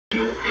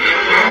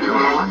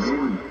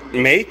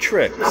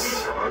Matrix.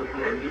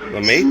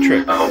 The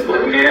Matrix.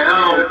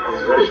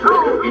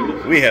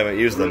 We haven't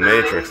used the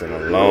Matrix in a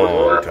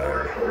long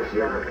time.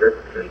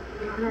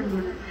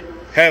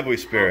 Have we,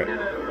 Spirit?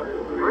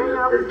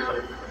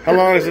 How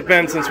long has it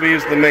been since we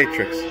used the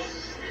Matrix?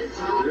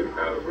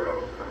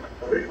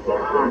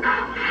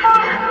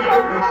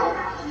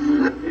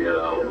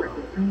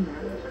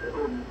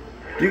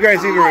 Do you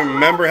guys even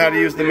remember how to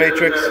use the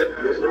Matrix?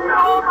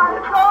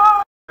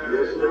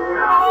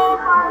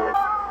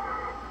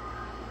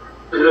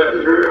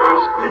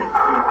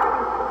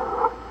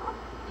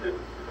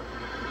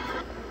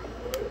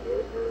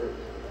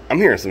 I'm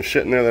hearing some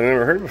shit in there that I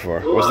never heard before.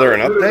 Was there an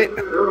update?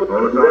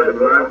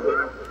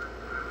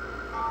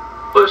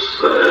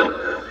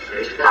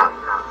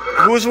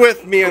 Who's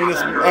with me on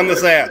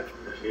this app?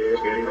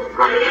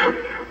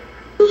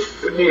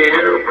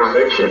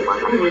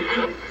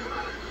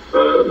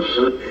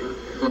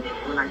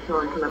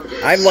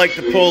 I'd like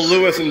to pull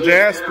Lewis and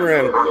Jasper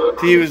in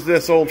to use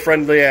this old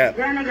friendly app.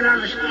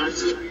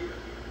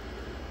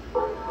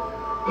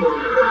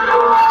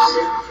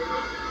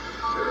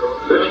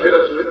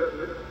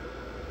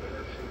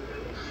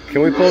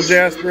 Can we pull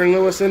Jasper and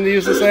Lewis in to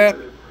use this app?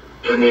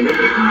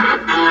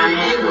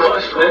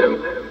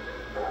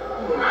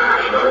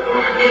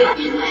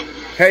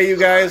 Hey, you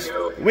guys,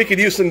 we could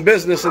use some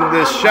business in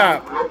this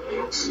shop.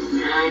 It's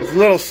a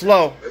little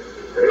slow.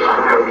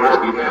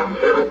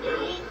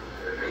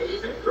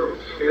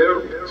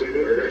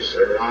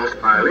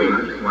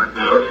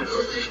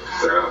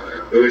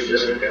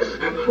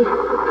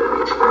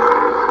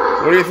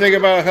 What do you think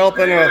about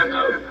helping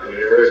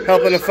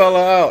a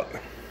fella out?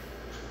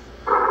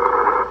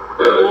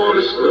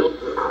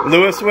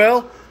 Lewis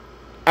will?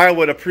 I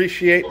would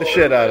appreciate the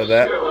shit out of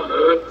that.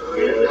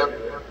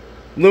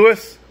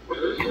 Lewis,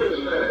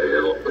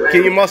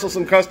 can you muscle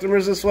some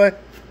customers this way?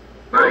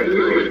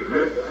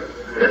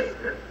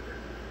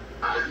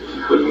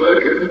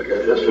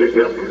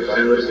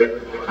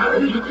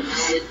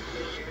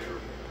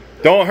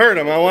 Don't hurt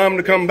him. I want him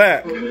to come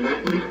back.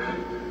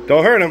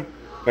 Don't hurt him.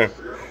 Huh.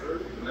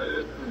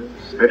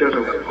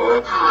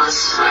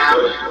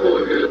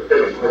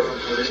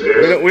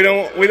 We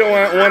don't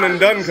want one and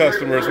done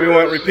customers. We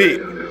want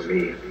repeat.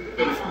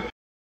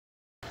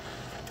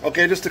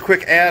 Okay, just a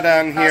quick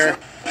add-on here.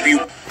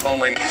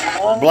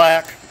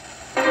 Black.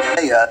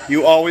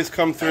 You always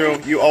come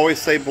through. You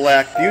always say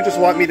black. Do you just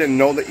want me to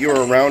know that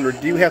you're around, or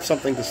do you have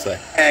something to say?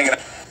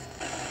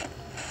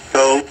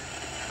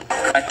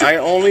 I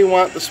only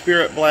want the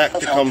Spirit Black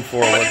to come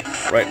forward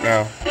right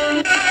now.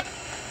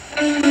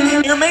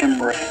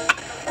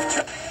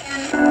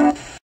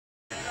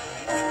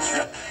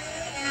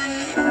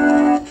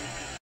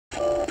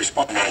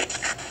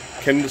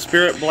 Can the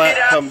Spirit Black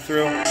come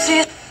through?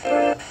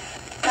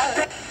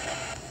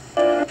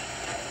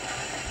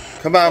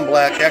 Come on,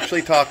 Black.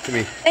 Actually talk to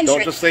me.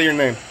 Don't just say your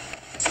name.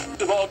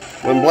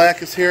 When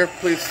Black is here,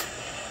 please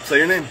say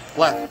your name.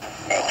 Black.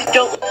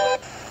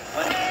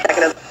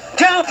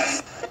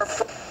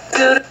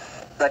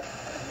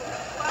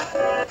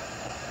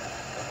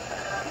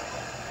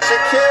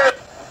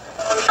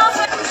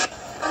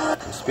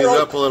 Speed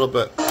it up a little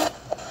bit.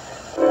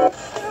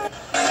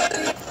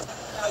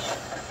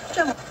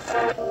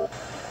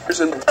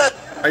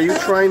 Are you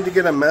trying to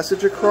get a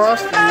message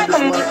across, or do you just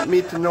want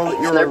me to know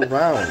that you're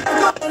around?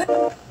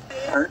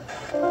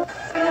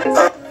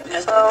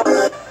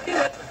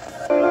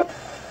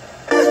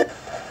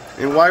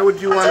 And why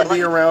would you want to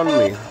be around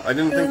me? I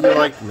didn't think you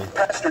liked me.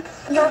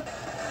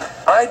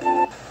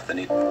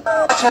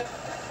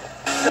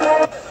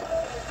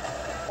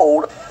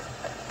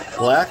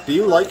 Black, do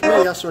you like me,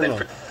 yes or no?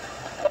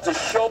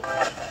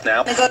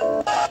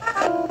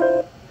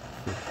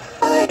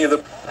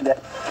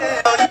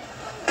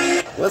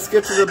 Let's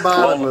get to the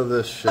bottom of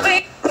this shit.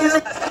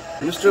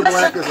 Mr.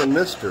 Black is a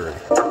mystery.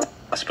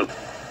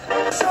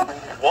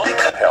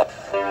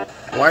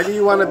 Why do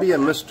you want to be a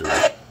mystery?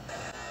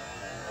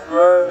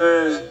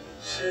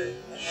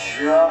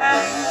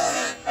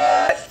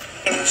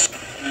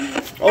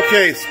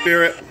 Okay,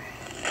 Spirit.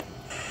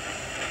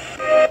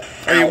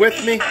 Are you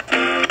with me?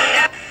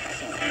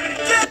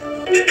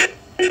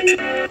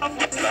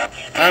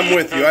 I'm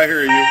with you. I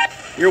hear you.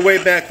 You're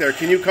way back there.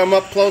 Can you come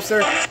up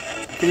closer?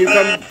 Can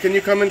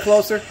you come in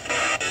closer?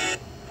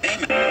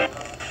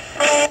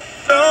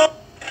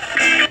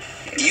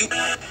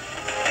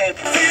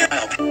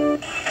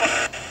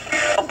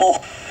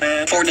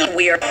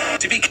 We're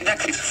to be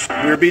connected.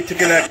 We're to be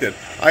connected.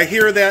 I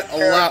hear that a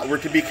lot. We're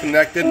to be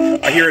connected.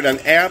 I hear it on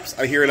apps.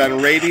 I hear it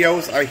on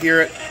radios. I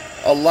hear it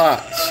a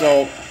lot.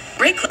 So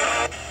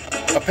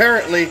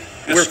apparently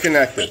we're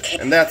connected,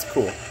 and that's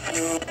cool.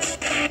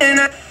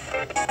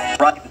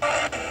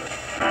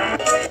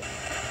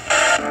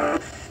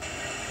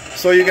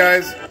 So you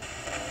guys,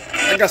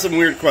 I got some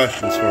weird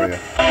questions for you.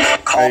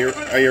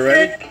 Are you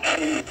ready?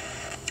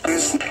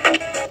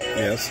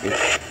 Yes.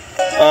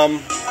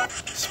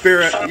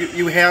 Spirit,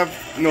 you have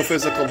no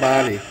physical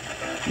body.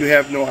 You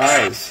have no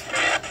eyes.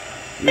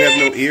 You have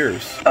no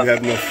ears. You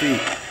have no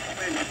feet.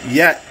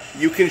 Yet,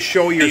 you can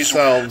show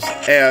yourselves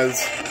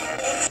as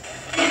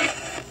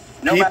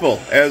People,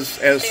 as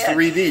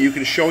 3D, you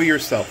can show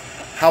yourself.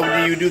 How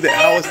do you do that?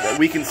 How is it that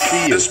we can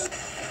see you?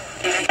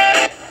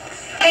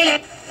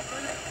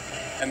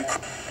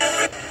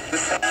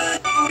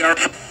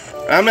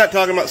 I'm not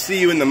talking about see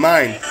you in the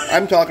mind.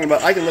 I'm talking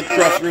about I can look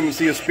across the room and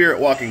see a spirit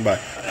walking by.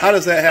 How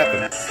does that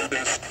happen?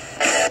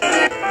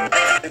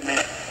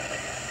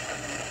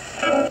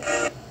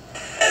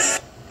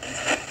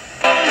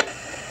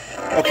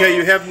 Okay,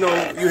 you have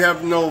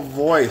no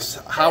voice.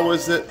 How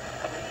is it?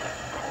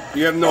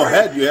 You have no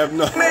head. You have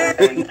no.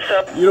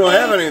 You don't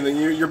have anything.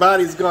 Your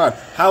body's gone.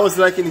 How is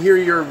it I can hear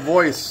your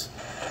voice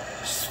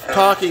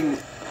talking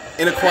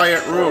in a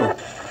quiet room?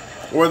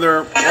 Where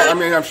there, well, I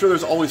mean, I'm sure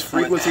there's always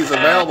frequencies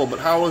available, but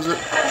how is it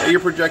that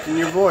you're projecting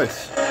your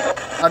voice?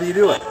 How do you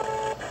do it?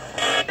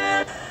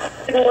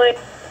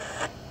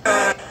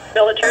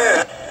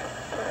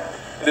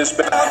 This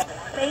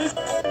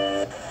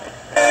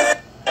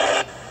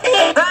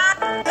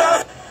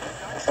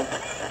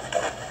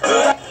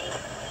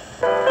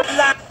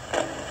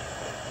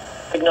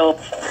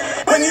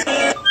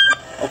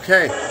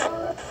Okay,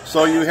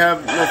 so you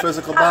have no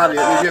physical body.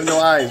 That means you have no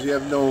eyes. You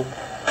have no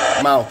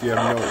mouth. You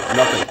have no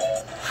nothing.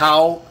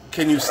 How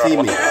can you see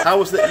me?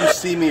 How is that you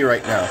see me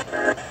right now?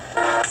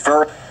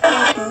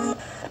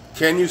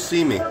 Can you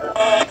see me?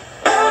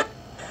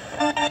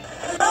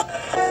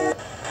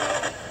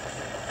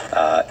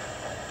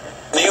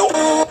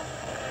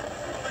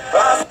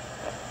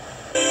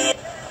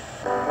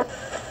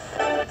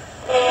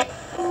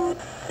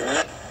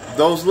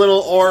 Those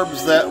little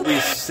orbs that we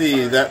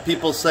see, that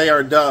people say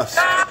are dust,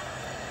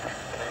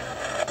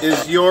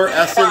 is your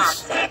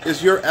essence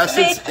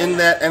in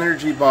that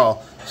energy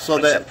ball, so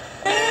that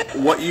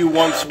what you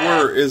once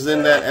were is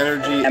in that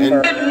energy?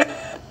 And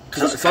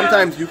 'cause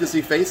sometimes you can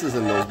see faces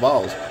in those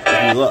balls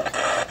if you look.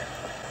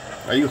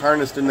 Are you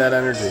harnessed in that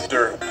energy?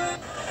 Sure.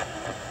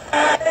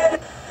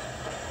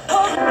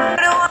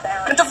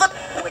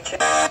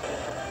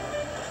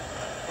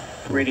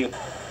 Radio.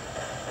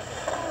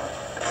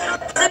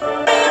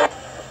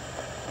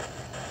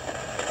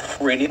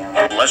 Radio.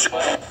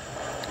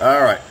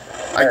 All right.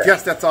 I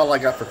guess that's all I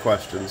got for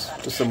questions.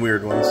 Just some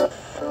weird ones.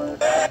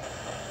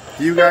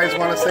 Do you guys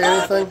want to say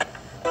anything?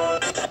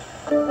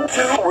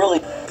 Really?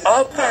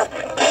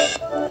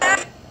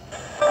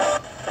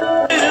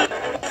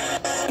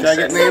 Can I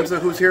get names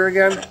of who's here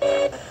again?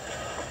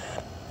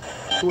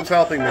 Who's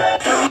helping me?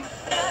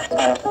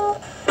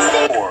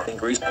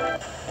 Chris.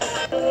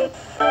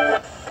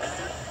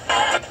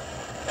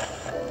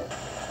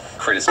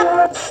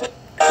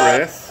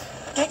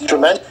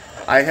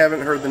 I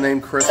haven't heard the name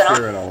Chris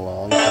here in a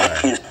long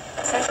time.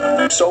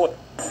 So,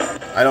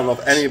 I don't know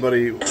if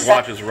anybody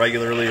watches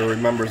regularly or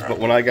remembers, but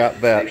when I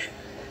got that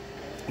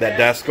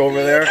desk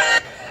over there,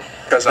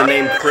 the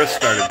name Chris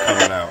started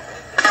coming out.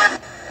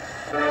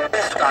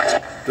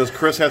 Does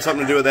Chris have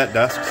something to do with that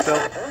desk still?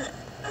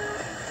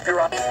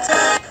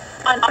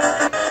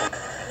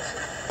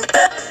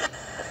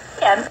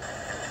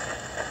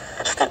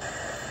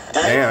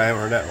 Man, I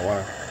haven't heard that in a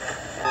while.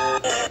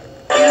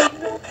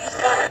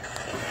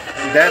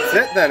 That's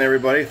it then,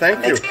 everybody.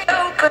 Thank you.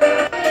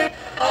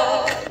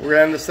 We're going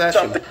to end the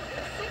session.